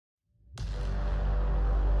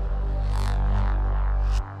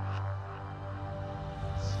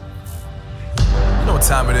what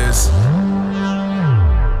time it is.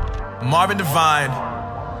 Marvin Devine,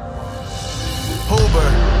 Huber,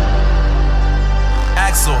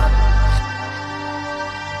 Axel,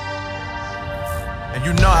 and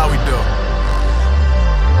you know how we do.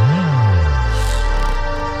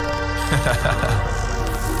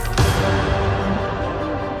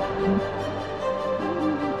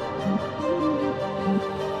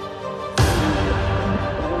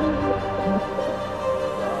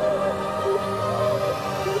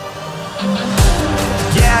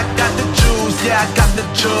 Yeah, I got the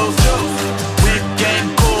juice. Whip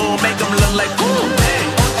game cool, make them look like cool.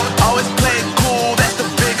 Always play it cool, that's the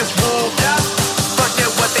biggest rule. Forget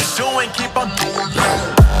what they doing, keep on doing.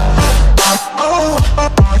 Let's go.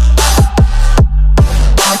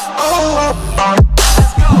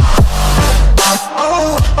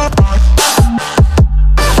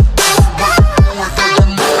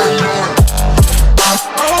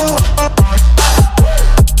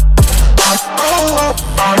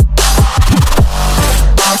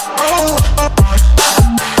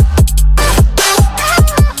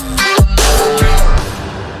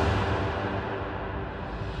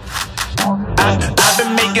 I've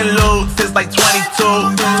been making loot since like 22.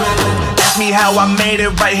 Ask me how I made it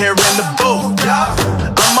right here in the booth.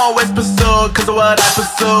 I'm always pursued cause of what I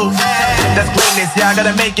pursue. That's greatness, yeah, I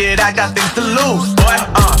gotta make it, I got things to lose. Boy,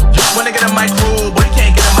 you wanna get in my crew, boy, you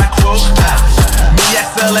can't get in my crew. Me,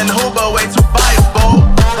 XL, and Huber, way too fireball.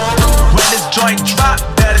 When this joint drop,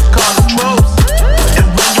 better call the troops. And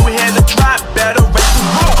when you hear the drop, better raise the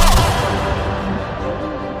roof.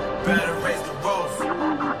 Better raise the roof.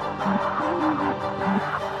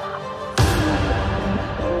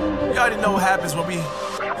 You already know what happens when we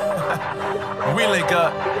when we link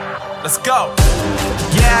up. Let's go.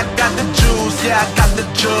 Yeah, I got the juice. Yeah, I got the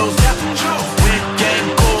juice. Whip game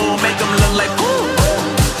cool, make them look like cool.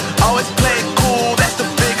 Always play it cool, that's the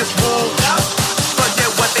biggest rule. Forget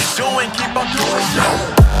what they doing, keep on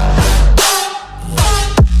doing.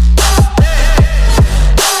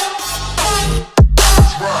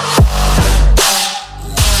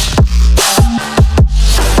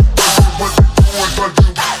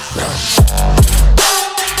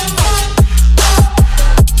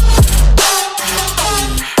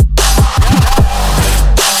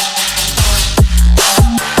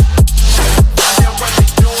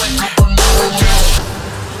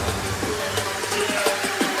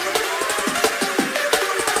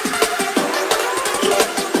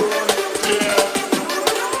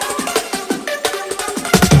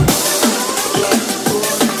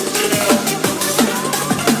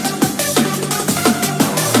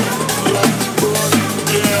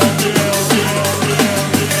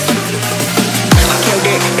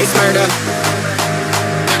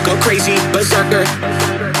 Go crazy, berserker.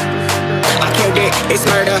 I killed it, it's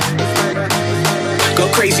murder. Go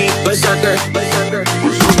crazy, berserker. I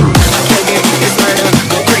killed it, it's murder.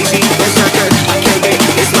 Go crazy, berserker. I killed it,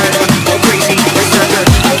 it's murder. Go crazy, berserker.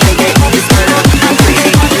 I killed it, it's murder. Go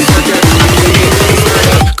crazy, berserker. I killed it, it's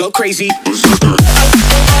murder. Go crazy, berserker.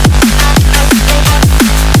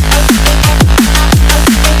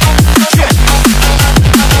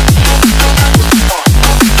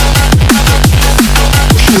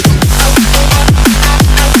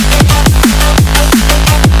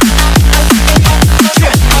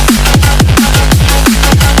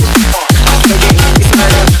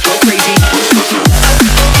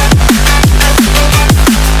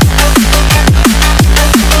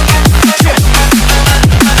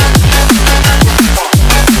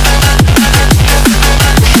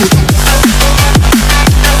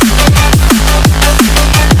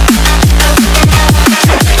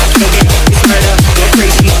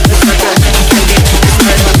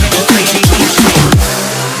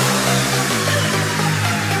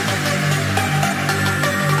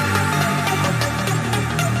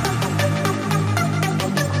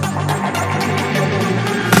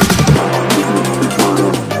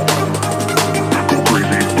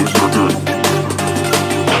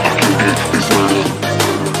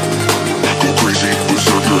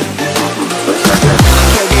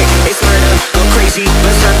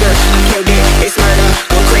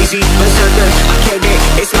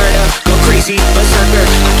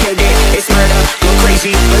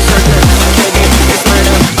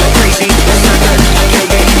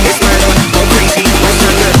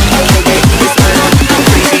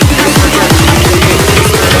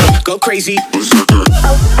 Crazy.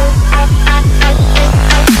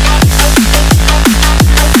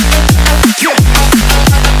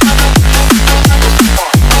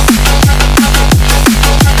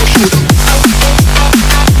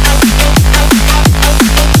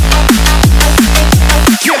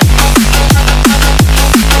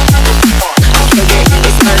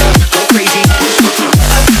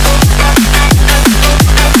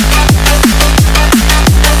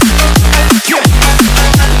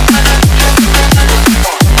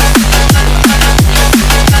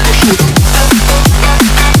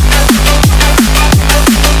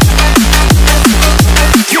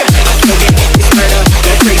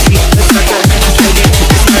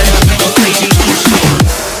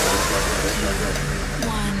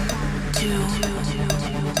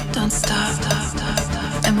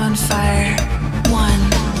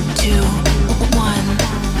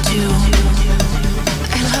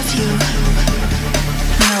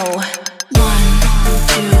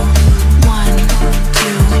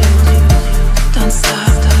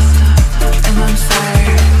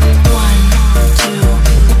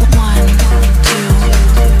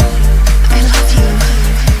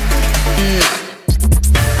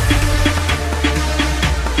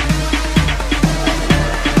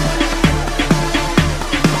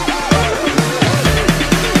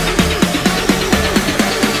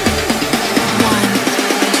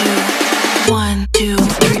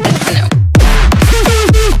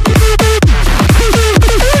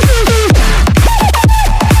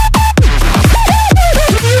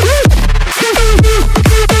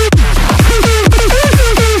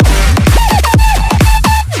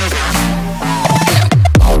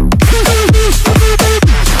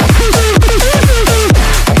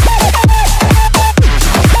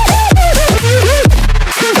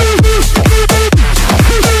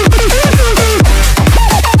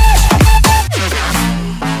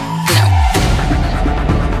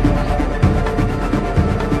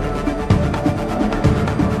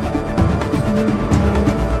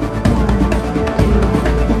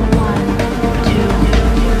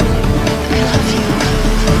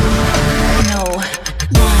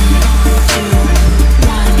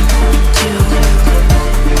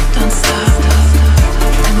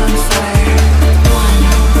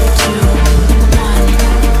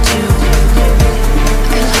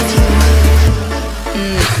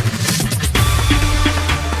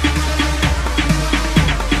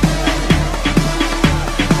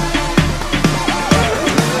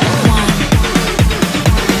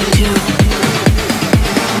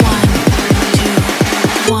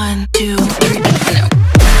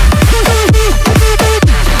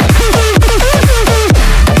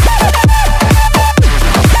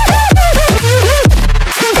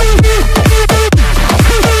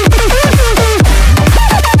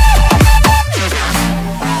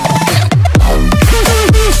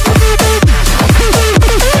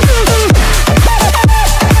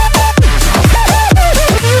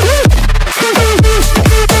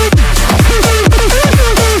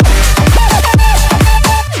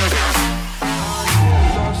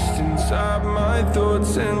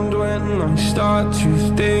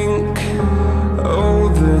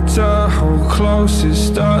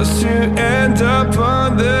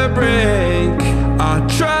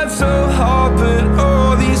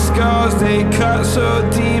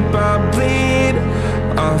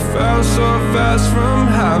 fall so fast from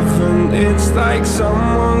heaven. It's like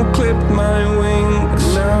someone clipped my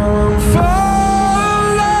wings. Now I'm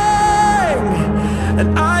falling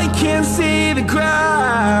and I can't see the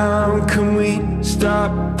ground. Can we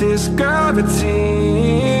stop this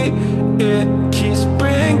gravity? It keeps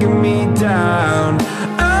bringing me down.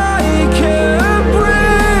 I can't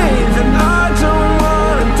breathe and I don't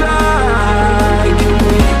wanna die. Can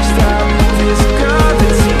we stop this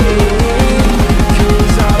gravity?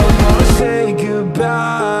 'Cause I don't wanna say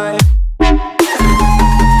goodbye.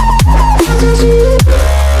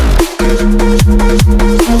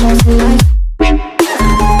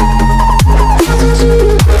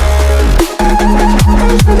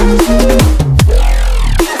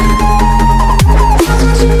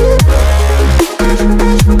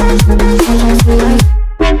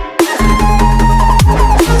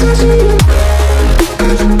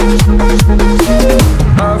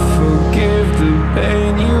 I forgive the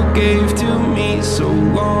pain you gave to me so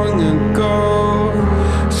long ago.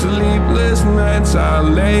 Sleepless nights I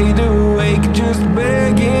laid awake just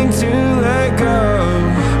begging to let go.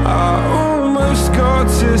 I almost got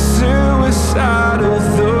to suicidal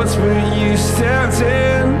thoughts, but you stepped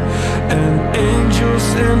in. An angel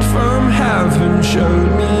sent from heaven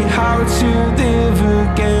showed me how to live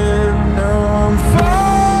again. Now I'm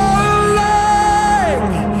falling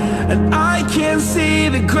and I can't see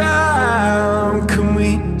the ground. Can we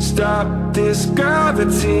stop this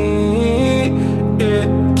gravity? It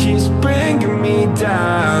keeps bringing me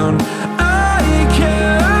down. I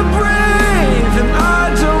can't breathe and I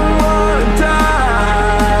don't wanna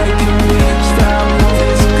die. Can we stop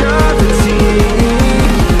this gravity?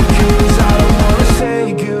 'Cause I don't wanna say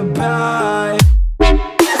goodbye.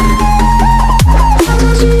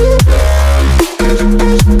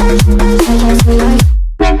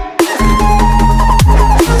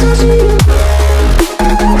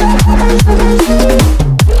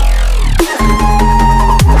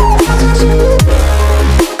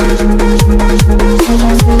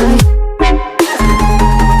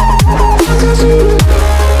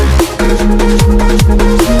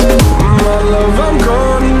 My love, I'm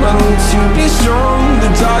gone. I need to be strong. The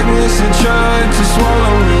darkness had tried to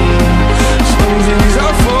swallow me. Some days I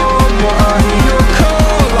fall, but I hear your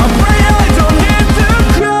call. I pray I don't hit the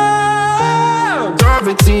ground.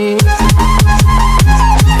 Gravity.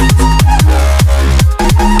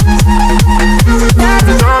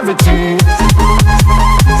 Gravity.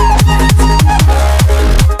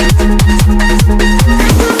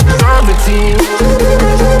 Gravity.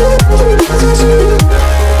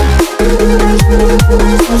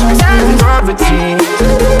 Gravity.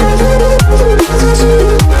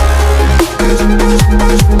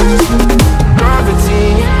 Gravity.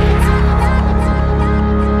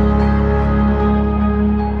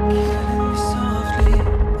 Softly,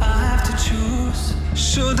 I have to choose.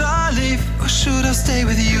 Should I leave or should I stay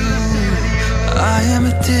with you? I am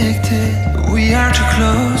addicted, we are too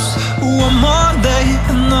close. One more day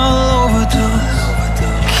and I'll overdose.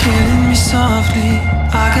 Killing me softly,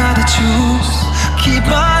 I gotta choose. Keep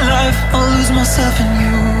my life or lose myself in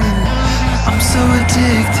you. I'm so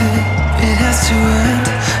addicted, it has to end.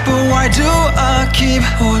 But why do I keep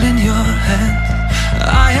holding your hand?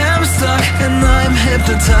 I am stuck and I'm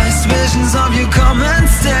hypnotized. Visions of you come and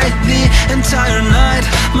stay the entire night.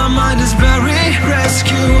 My mind is buried,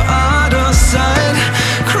 rescue out of sight.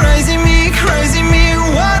 Crazy me,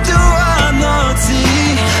 what do I not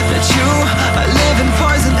see? That you are living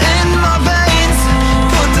poison in my veins.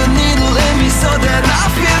 Put the needle in me so that I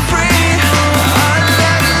feel free. I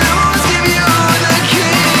let loose, give you the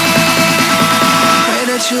key. Pray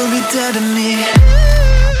that you'll be dead to me.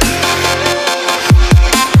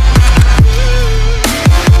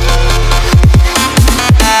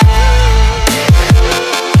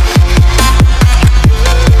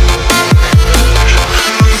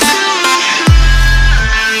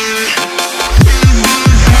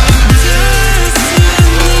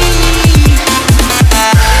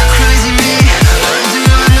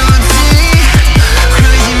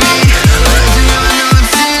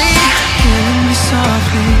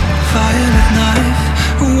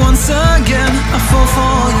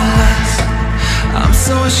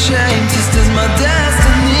 Ashamed, this is my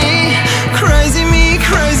destiny. Crazy me,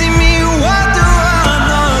 what do I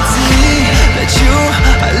not see? That you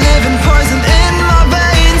are living poison in my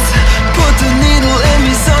veins. Put the needle in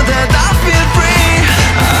me so that I feel free.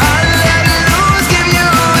 I let loose, give you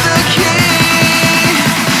the key.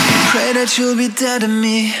 Pray that you'll be dead to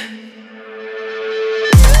me.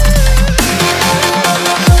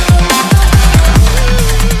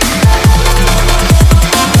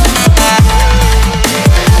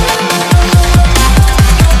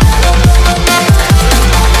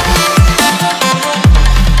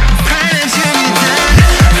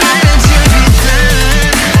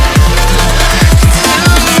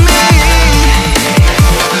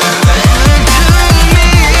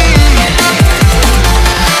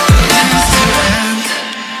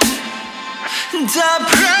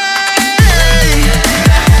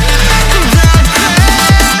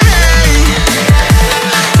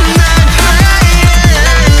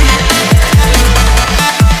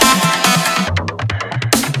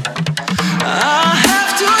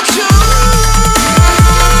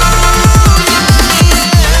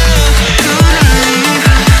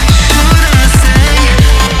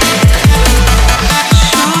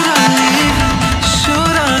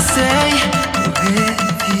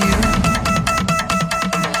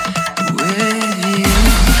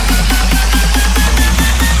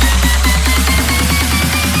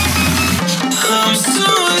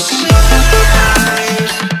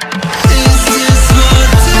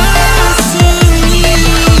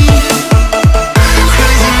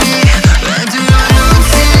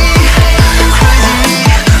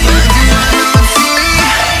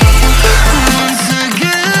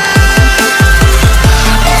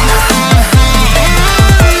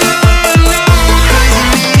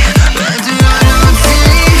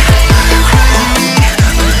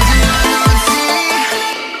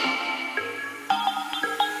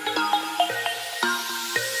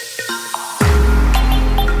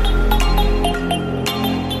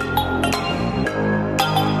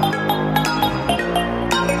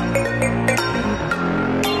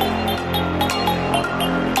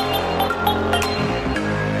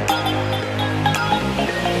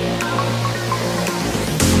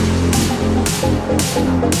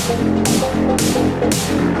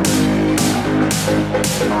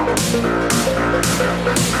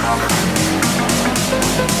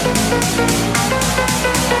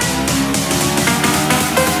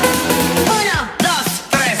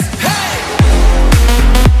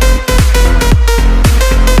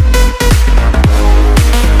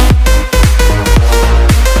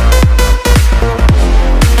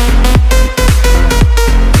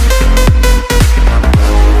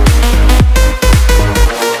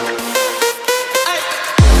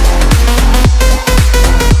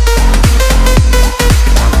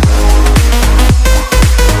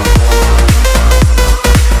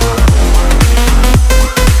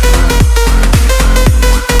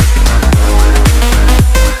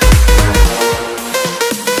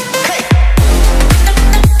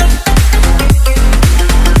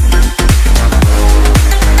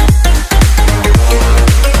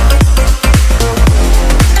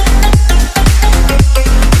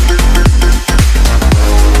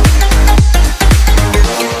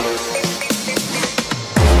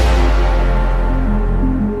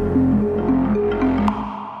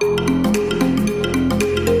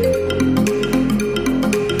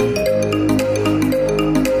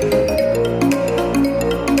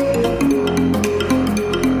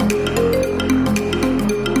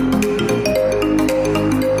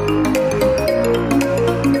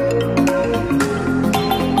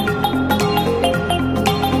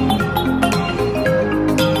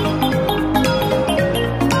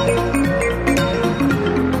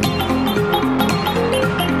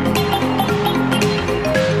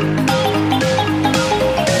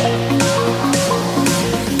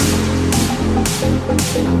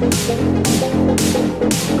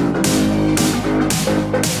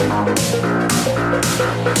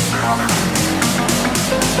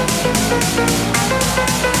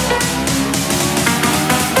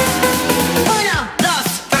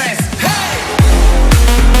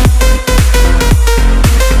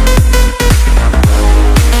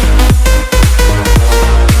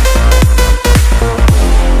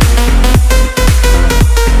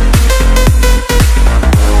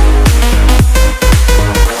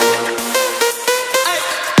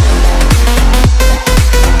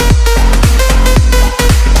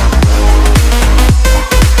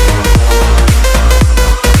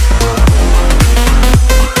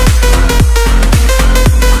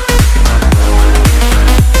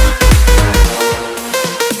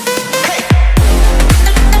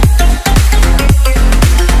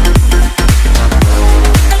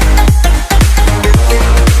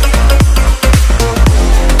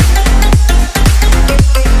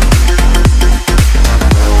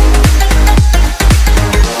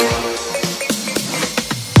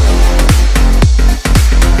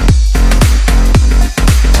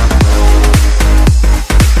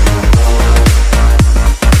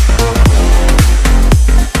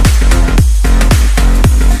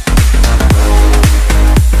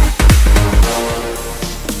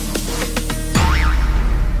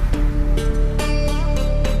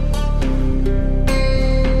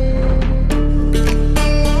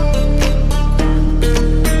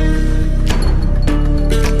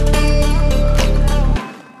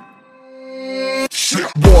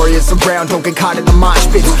 Around, don't get caught in the mosh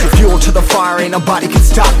pit. Fuel to the fire, ain't nobody can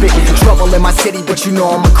stop it. Trouble in my city, but you know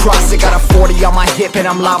I'm across it. Got a 40 on my hip and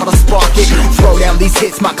I'm liable to spark it. Throw down these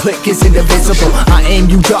hits, my click is indivisible. I aim,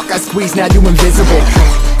 you duck, I squeeze, now you invisible.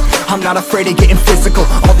 I'm not afraid of getting physical.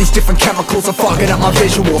 All these different chemicals are fogging up my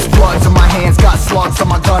visuals. Bloods on my hands, got slugs on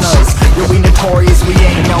my gunners. Yo, we notorious, we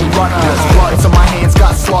ain't no runners. Bloods on my hands,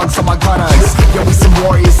 got slugs on my gunners. Yo, we some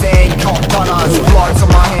warriors, they ain't called runners. Bloods on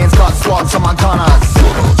my hands, got slugs on my gunners.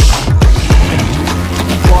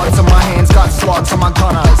 Bloods on my hands, got slugs on my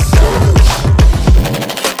gunners.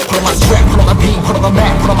 Put on my strap, put on the beat, put on the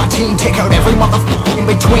map, put on my team. Take out every motherfucker in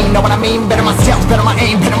between, know what I mean? Better myself, better my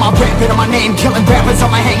aim, better my rap, better my name. Killing rappers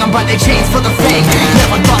on my hang, I'm by their chains for the fame.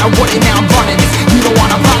 Never thought I would it, now I'm running this. You don't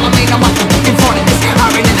wanna follow me, I'm up in front of this. I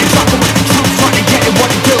ran in the jungle with the troops, trying to get it what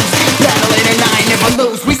it does. Battling and I ain't never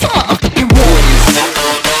lose, we some motherfucking warriors.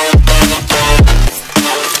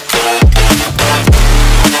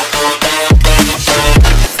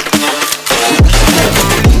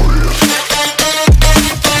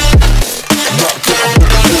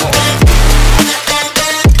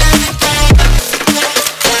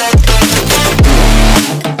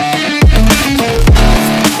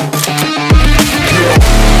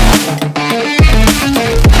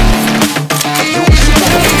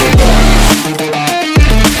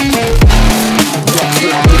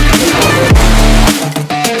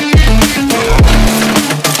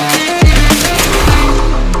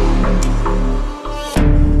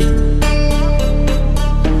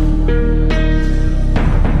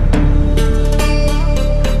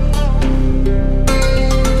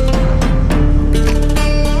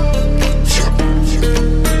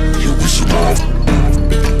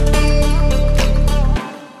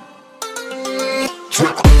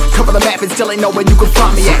 know where you can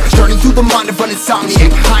find me at. Journey through the mind of an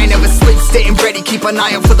insomniac. I ain't never sleep, staying ready, keep an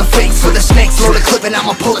eye out for the fakes, for the snakes. Load a clip and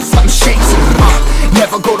I'ma pull it, something shakes.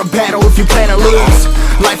 Never go to battle if you plan to lose.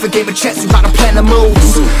 Life a game of chess, you gotta plan the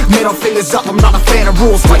moves. Middle fingers up, I'm not a fan of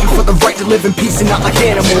rules. Fighting for the right to live in peace and not like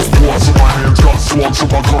animals. Bloods in my hands, got slugs in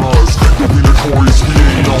my gunners. You'll be notorious, we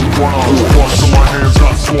ain't no runners. Bloods in my hands,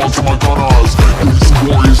 got slugs in my gunners. These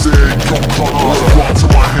warriors, they ain't gon' gunners. Bloods in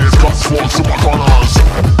my hands, got slugs in my gunners.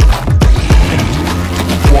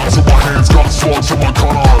 Bloods in my hands, got slugs in my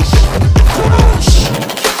gunners.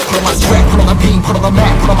 Put on my strap, put on the beam, put on the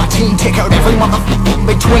map, put on my team. Take out every motherfucker in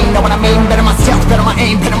between. Know what I mean? Better myself, better my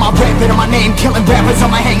aim, better my rap, better my name. Killing rappers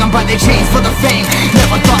on my hang, I'm by their chains for the fame.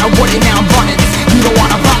 Never thought I would it, now I'm